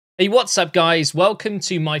Hey, what's up, guys? Welcome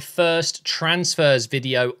to my first transfers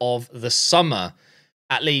video of the summer,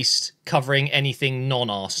 at least covering anything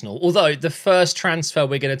non-Arsenal. Although the first transfer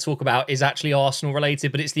we're going to talk about is actually Arsenal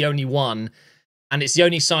related, but it's the only one, and it's the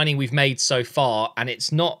only signing we've made so far, and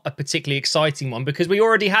it's not a particularly exciting one because we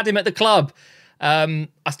already had him at the club. I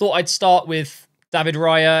thought I'd start with David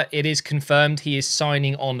Raya. It is confirmed he is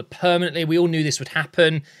signing on permanently. We all knew this would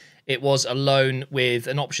happen. It was a loan with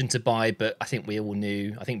an option to buy, but I think we all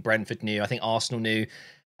knew. I think Brentford knew. I think Arsenal knew.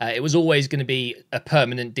 It was always going to be a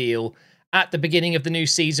permanent deal at the beginning of the new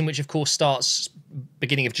season, which of course starts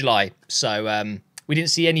beginning of July. So we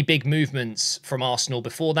didn't see any big movements from Arsenal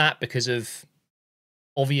before that because of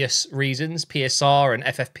obvious reasons, PSR and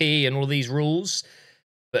FFP and all these rules.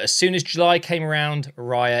 But as soon as July came around,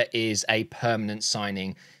 Raya is a permanent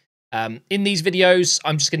signing. In these videos,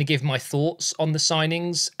 I'm just going to give my thoughts on the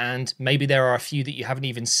signings, and maybe there are a few that you haven't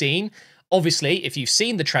even seen. Obviously, if you've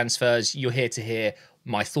seen the transfers, you're here to hear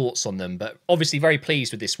my thoughts on them, but obviously very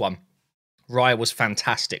pleased with this one. Raya was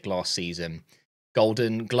fantastic last season.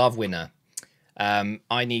 Golden Glove winner.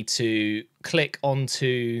 I need to click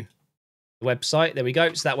onto the website. There we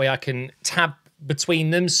go. So that way I can tab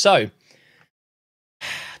between them. So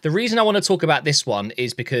the reason I want to talk about this one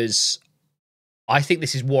is because I think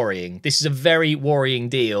this is worrying. This is a very worrying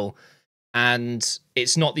deal, and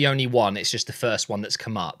it's not the only one. It's just the first one that's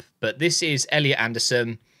come up. But this is Elliot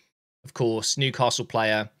Anderson, of course, Newcastle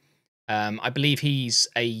player. I believe he's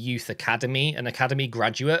a youth academy, an academy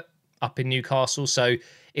graduate up in Newcastle. So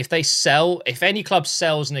if any club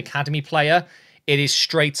sells an academy player, it is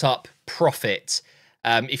straight up profit.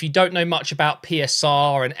 If you don't know much about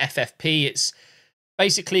PSR and FFP, it's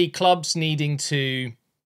basically clubs needing to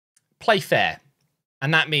play fair.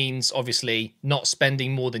 And that means, obviously, not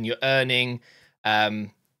spending more than you're earning,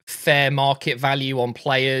 fair market value on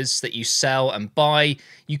players that you sell and buy.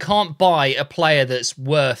 You can't buy a player that's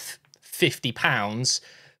worth £50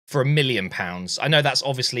 for £1 million. I know that's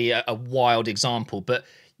obviously a wild example, but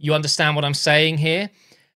you understand what I'm saying here.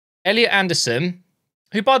 Elliot Anderson,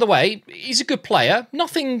 who, by the way, he's a good player.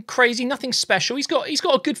 Nothing crazy, nothing special. He's got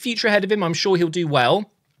a good future ahead of him. I'm sure he'll do well.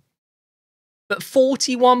 But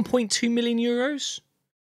 41.2 million euros?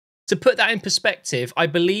 To put that in perspective, I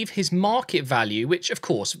believe his market value, which, of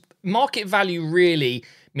course, market value really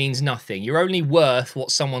means nothing. You're only worth what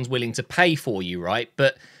someone's willing to pay for you, right?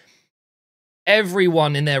 But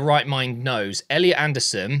everyone in their right mind knows Elliot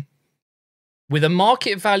Anderson, with a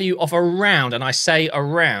market value of around, and I say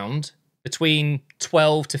around, between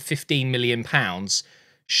 12 to 15 million pounds,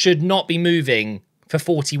 should not be moving for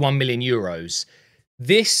 41 million euros.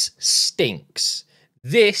 This stinks.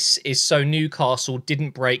 This is so Newcastle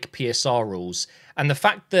didn't break PSR rules. And the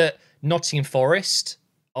fact that Nottingham Forest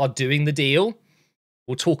are doing the deal,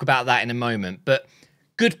 we'll talk about that in a moment. But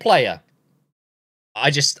good player. I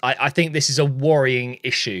think this is a worrying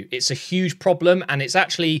issue. It's a huge problem, and it's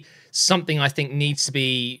actually something I think needs to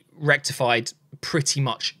be rectified pretty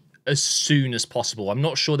much as soon as possible. I'm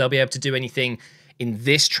not sure they'll be able to do anything in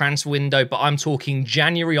this transfer window, but I'm talking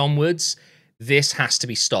January onwards. This has to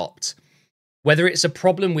be stopped. Whether it's a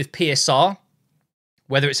problem with PSR,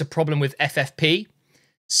 whether it's a problem with FFP,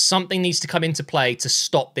 something needs to come into play to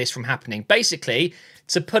stop this from happening. Basically,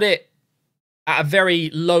 to put it at a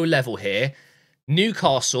very low level here,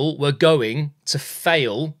 Newcastle were going to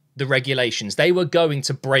fail the regulations. They were going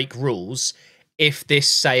to break rules if this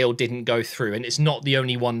sale didn't go through. And it's not the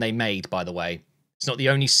only one they made, by the way. It's not the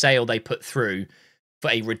only sale they put through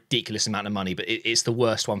for a ridiculous amount of money, but it's the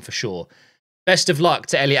worst one for sure. Best of luck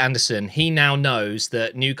to Elliot Anderson. He now knows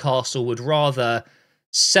that Newcastle would rather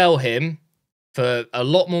sell him for a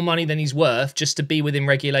lot more money than he's worth just to be within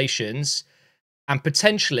regulations and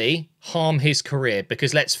potentially harm his career.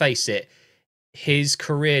 Because let's face it, his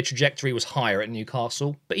career trajectory was higher at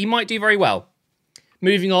Newcastle, but he might do very well.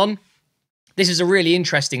 Moving on, this is a really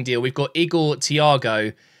interesting deal. We've got Igor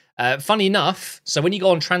Thiago. Funny enough, so when you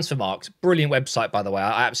go on Transfermarkt, brilliant website, by the way.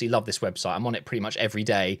 I absolutely love this website. I'm on it pretty much every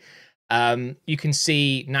day. You can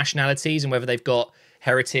see nationalities and whether they've got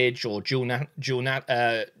heritage or dual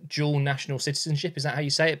national citizenship. Is that how you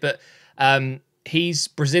say it? But he's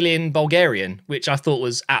Brazilian Bulgarian, which I thought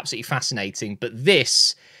was absolutely fascinating. But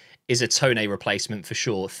this is a Tone replacement for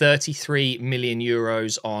sure. 33 million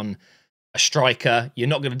euros on a striker. You're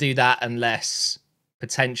not going to do that unless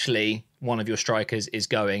potentially one of your strikers is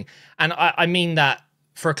going. And I mean that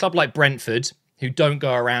for a club like Brentford, who don't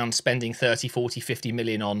go around spending 30, 40, 50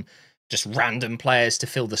 million on just random players to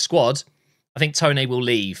fill the squad, I think Tone will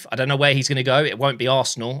leave. I don't know where he's going to go. It won't be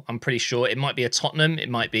Arsenal, I'm pretty sure. It might be a Tottenham. It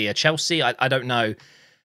might be a Chelsea. I don't know.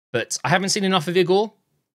 But I haven't seen enough of Igor,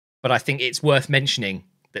 but I think it's worth mentioning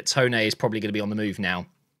that Tone is probably going to be on the move now.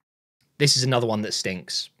 This is another one that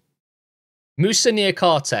stinks. Moussa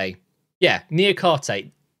Niakhaté. Yeah,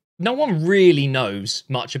 Niakhaté. No one really knows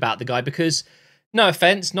much about the guy because, no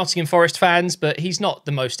offence, Nottingham Forest fans, but he's not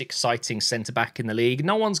the most exciting centre-back in the league.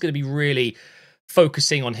 No one's going to be really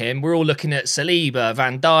focusing on him. We're all looking at Saliba,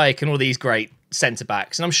 Van Dijk, and all these great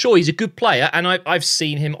centre-backs. And I'm sure he's a good player, and I've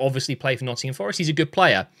seen him obviously play for Nottingham Forest. He's a good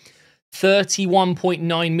player.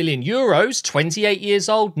 31.9 million euros, 28 years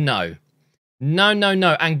old? No. No, no,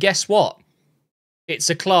 no. And guess what? It's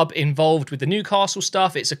a club involved with the Newcastle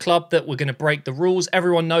stuff. It's a club that we're going to break the rules.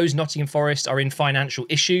 Everyone knows Nottingham Forest are in financial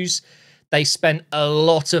issues. They spent a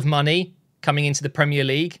lot of money coming into the Premier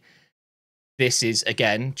League. This is,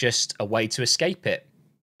 again, just a way to escape it.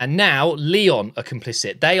 And now Lyon are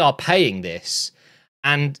complicit. They are paying this.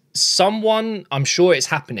 And someone, I'm sure it's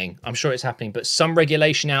happening, but some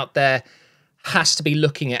regulation out there has to be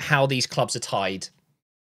looking at how these clubs are tied.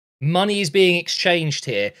 Money is being exchanged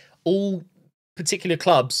here. All particular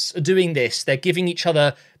clubs are doing this. They're giving each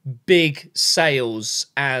other big sales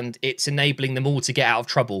and it's enabling them all to get out of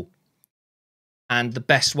trouble. And the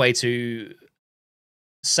best way to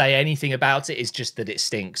say anything about it is just that it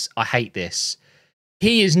stinks. I hate this.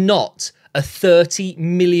 He is not a 30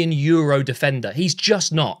 million euro defender. He's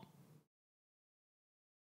just not.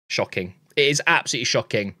 Shocking. It is absolutely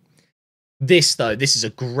shocking. This, though, this is a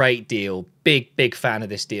great deal. Big, big fan of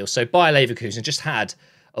this deal. So Bayer Leverkusen just had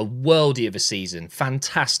a worldie of a season.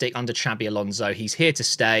 Fantastic under Xabi Alonso. He's here to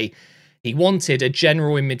stay. He wanted a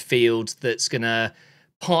general in midfield that's going to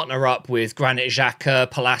partner up with Granit Xhaka,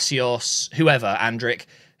 Palacios, whoever, Andrić,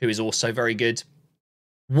 who is also very good.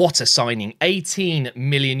 What a signing. 18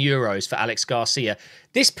 million euros for Alex Garcia.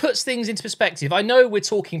 This puts things into perspective. I know we're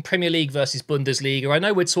talking Premier League versus Bundesliga. I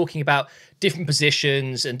know we're talking about different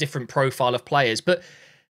positions and different profile of players, but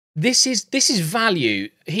this is value.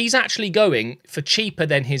 He's actually going for cheaper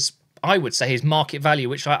than his, I would say, his market value,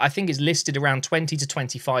 which I think is listed around 20 to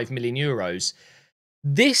 25 million euros.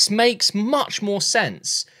 This makes much more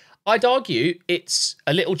sense. I'd argue it's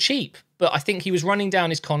a little cheap, but I think he was running down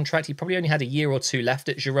his contract. He probably only had a year or two left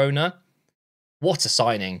at Girona. What a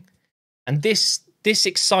signing. And this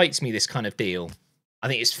excites me, this kind of deal. I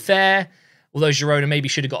think it's fair, although Girona maybe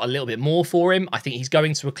should have got a little bit more for him. I think he's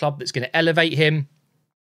going to a club that's going to elevate him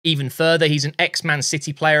even further. He's an ex-Man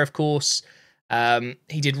City player, of course.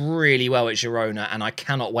 He did really well at Girona, and I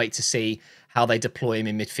cannot wait to see how they deploy him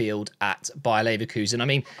in midfield at Bayer Leverkusen. I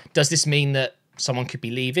mean, does this mean that someone could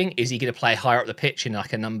be leaving? Is he going to play higher up the pitch in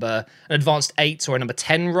like an advanced 8 or a number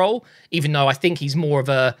 10 role? Even though I think he's more of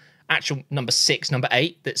a actual number 6, number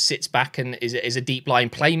 8 that sits back and is a deep line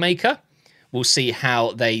playmaker. We'll see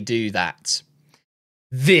how they do that.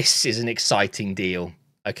 This is an exciting deal,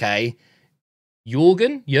 okay?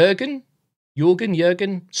 Jørgen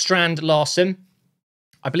Strand Larsen.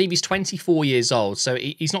 I believe he's 24 years old, so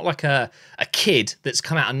he's not like a kid that's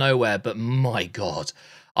come out of nowhere, but my God,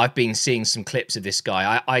 I've been seeing some clips of this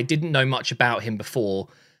guy. I didn't know much about him before.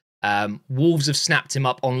 Wolves have snapped him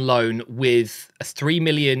up on loan with a 3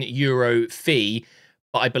 million euro fee,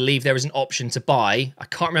 but I believe there is an option to buy. I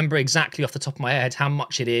can't remember exactly off the top of my head how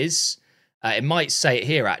much it is. It might say it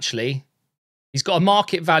here, actually. He's got a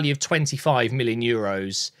market value of 25 million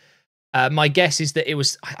euros. My guess is that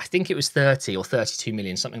I think it was 30 or 32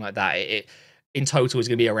 million, something like that. It in total is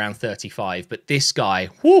going to be around 35. But this guy,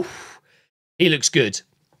 whew, he looks good.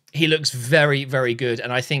 He looks very, very good.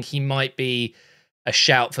 And I think he might be a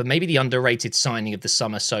shout for maybe the underrated signing of the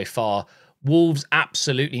summer so far. Wolves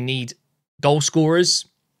absolutely need goal scorers.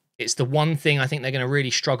 It's the one thing I think they're going to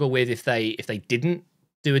really struggle with if they didn't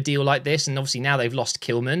do a deal like this. And obviously now they've lost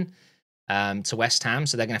Kilman to West Ham,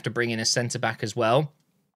 so they're going to have to bring in a centre-back as well.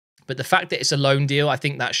 But the fact that it's a loan deal, I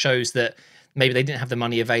think that shows that maybe they didn't have the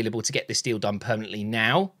money available to get this deal done permanently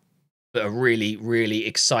now, but a really, really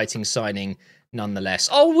exciting signing nonetheless.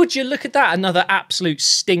 Oh, would you look at that? Another absolute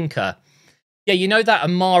stinker. Yeah, you know that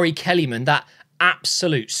Amari Kellyman, that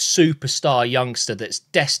absolute superstar youngster that's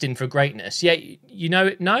destined for greatness. Yeah, you know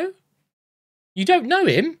it? No? You don't know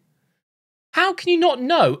him? How can you not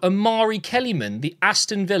know Amari Kellyman, the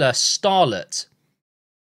Aston Villa starlet?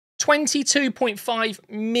 22.5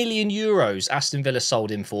 million euros Aston Villa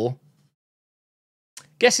sold him for.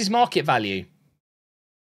 Guess his market value?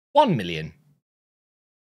 1 million.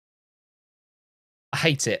 I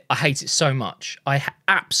hate it. I hate it so much. I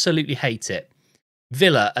absolutely hate it.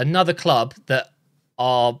 Villa, another club that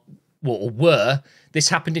were. This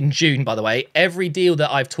happened in June, by the way. Every deal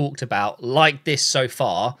that I've talked about like this so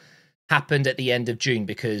far happened at the end of June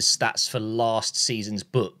because that's for last season's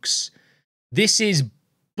books. This is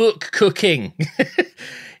book cooking.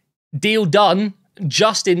 Deal done.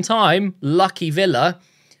 just in time, lucky Villa,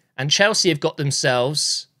 and Chelsea have got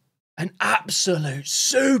themselves an absolute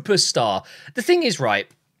superstar. The thing is, right,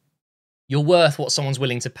 you're worth what someone's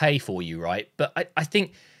willing to pay for you, right? But I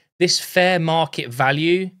think this fair market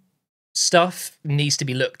value stuff needs to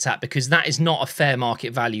be looked at, because that is not a fair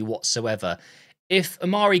market value whatsoever. If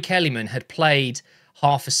Omari Kellyman had played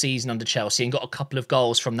half a season under Chelsea and got a couple of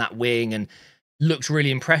goals from that wing and looked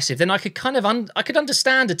really impressive, then I could kind of I could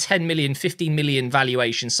understand a 10 million, 15 million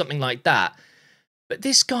valuation, something like that. But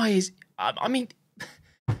this guy is, I mean,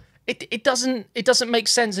 it doesn't make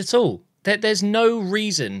sense at all. There's no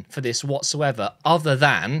reason for this whatsoever, other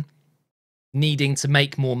than needing to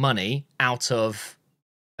make more money out of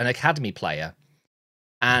an academy player.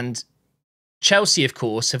 And Chelsea, of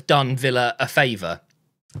course, have done Villa a favour,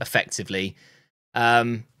 effectively.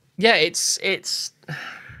 Yeah,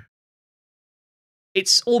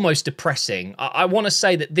 it's almost depressing. I want to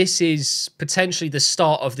say that this is potentially the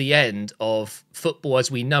start of the end of football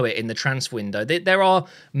as we know it in the transfer window. There are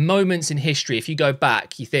moments in history, if you go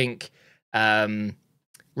back, you think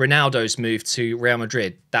Ronaldo's move to Real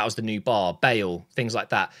Madrid, that was the new bar, Bale, things like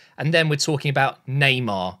that. And then we're talking about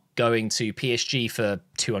Neymar going to PSG for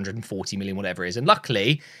 240 million, whatever it is. And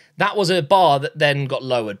luckily, that was a bar that then got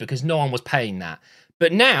lowered because no one was paying that.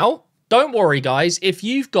 But now, don't worry, guys, if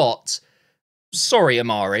you've got... Sorry,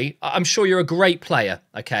 Omari, I'm sure you're a great player,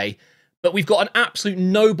 okay? But we've got an absolute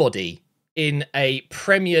nobody in a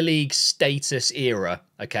Premier League status era,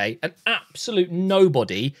 okay? An absolute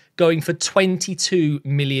nobody going for 22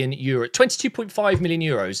 million euro, 22.5 million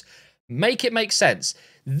euros. Make it make sense.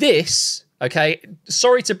 This, okay,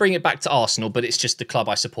 sorry to bring it back to Arsenal, but it's just the club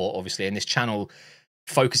I support, obviously, and this channel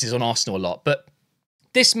focuses on Arsenal a lot. But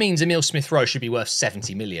this means Emile Smith-Rowe should be worth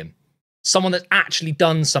 70 million. Someone that's actually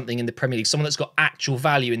done something in the Premier League, someone that's got actual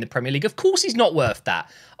value in the Premier League. Of course he's not worth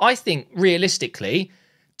that. I think, realistically,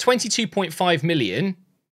 22.5 million,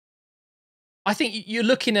 I think you're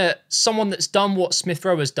looking at someone that's done what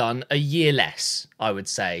Smith-Rowe has done a year less, I would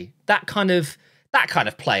say. That kind of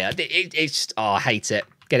player. It's I hate it.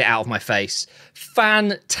 Get it out of my face.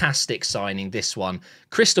 Fantastic signing, this one.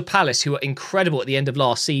 Crystal Palace, who were incredible at the end of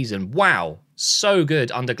last season. Wow. So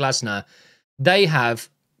good under Glasner. They have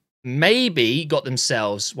maybe got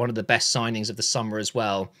themselves one of the best signings of the summer as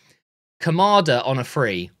well. Kamada on a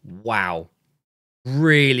free. Wow.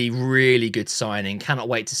 Really, really good signing. Cannot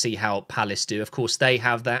wait to see how Palace do. Of course, they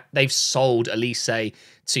have that. They've sold Elise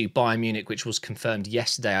to Bayern Munich, which was confirmed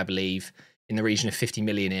yesterday, I believe, in the region of 50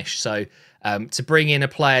 million-ish. So to bring in a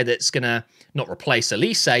player that's going to not replace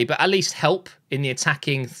Elise, but at least help in the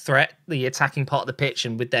attacking threat, the attacking part of the pitch,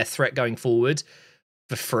 and with their threat going forward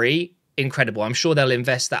for free, incredible. I'm sure they'll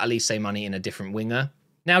invest that Elise money in a different winger.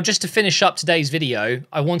 Now, just to finish up today's video,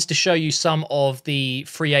 I wanted to show you some of the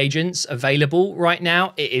free agents available right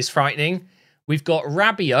now. It is frightening. We've got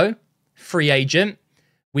Rabiot, free agent.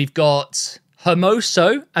 We've got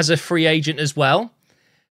Hermoso as a free agent as well.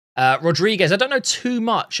 Rodriguez, I don't know too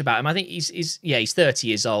much about him. I think he's 30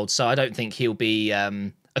 years old, so I don't think he'll be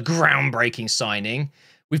a groundbreaking signing.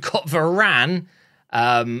 We've got Varane.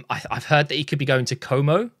 I've heard that he could be going to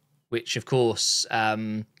Como, which, of course,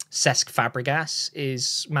 Cesc Fabregas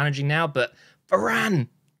is managing now. But Varane,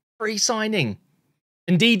 free signing.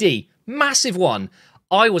 Ndidi, massive one.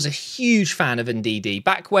 I was a huge fan of Ndidi.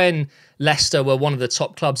 Back when Leicester were one of the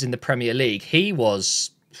top clubs in the Premier League, he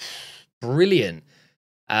was brilliant.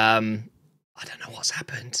 I don't know what's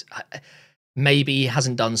happened. Maybe he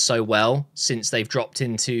hasn't done so well since they've dropped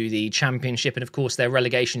into the Championship. And, of course, their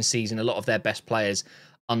relegation season, a lot of their best players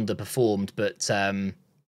underperformed. But...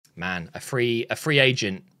 man, a free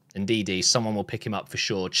agent, Ndidi, someone will pick him up for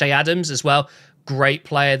sure. Che Adams as well, great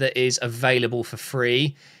player that is available for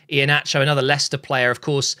free. Iheanacho, another Leicester player. Of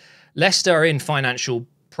course, Leicester are in financial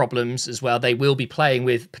problems as well. They will be playing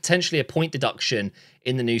with potentially a point deduction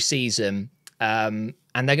in the new season. And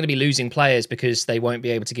they're going to be losing players because they won't be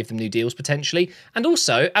able to give them new deals potentially. And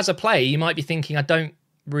also, as a player, you might be thinking, I don't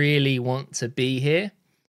really want to be here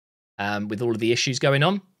with all of the issues going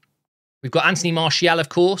on. We've got Anthony Martial, of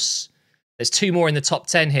course. There's two more in the top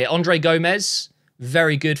 10 here. Andre Gomez,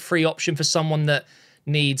 very good free option for someone that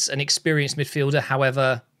needs an experienced midfielder,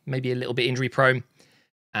 however, maybe a little bit injury prone.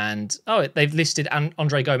 And, they've listed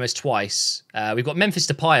Andre Gomez twice. We've got Memphis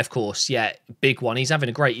Depay, of course. Yeah, big one. He's having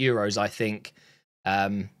a great Euros, I think.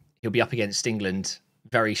 He'll be up against England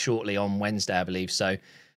very shortly on Wednesday, I believe. So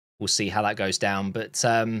we'll see how that goes down. But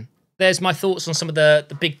there's my thoughts on some of the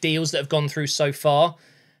big deals that have gone through so far.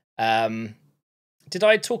 Did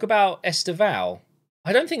I talk about Esteval?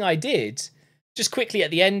 I don't think I did. Just quickly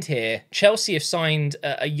at the end here, Chelsea have signed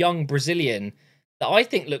a young Brazilian that I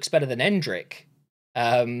think looks better than Endrick.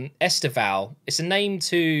 Esteval, it's a name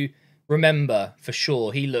to remember for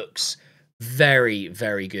sure. He looks very,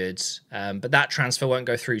 very good. But that transfer won't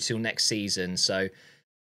go through till next season. So,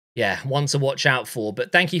 yeah, one to watch out for.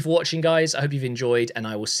 But thank you for watching, guys. I hope you've enjoyed, and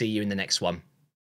I will see you in the next one.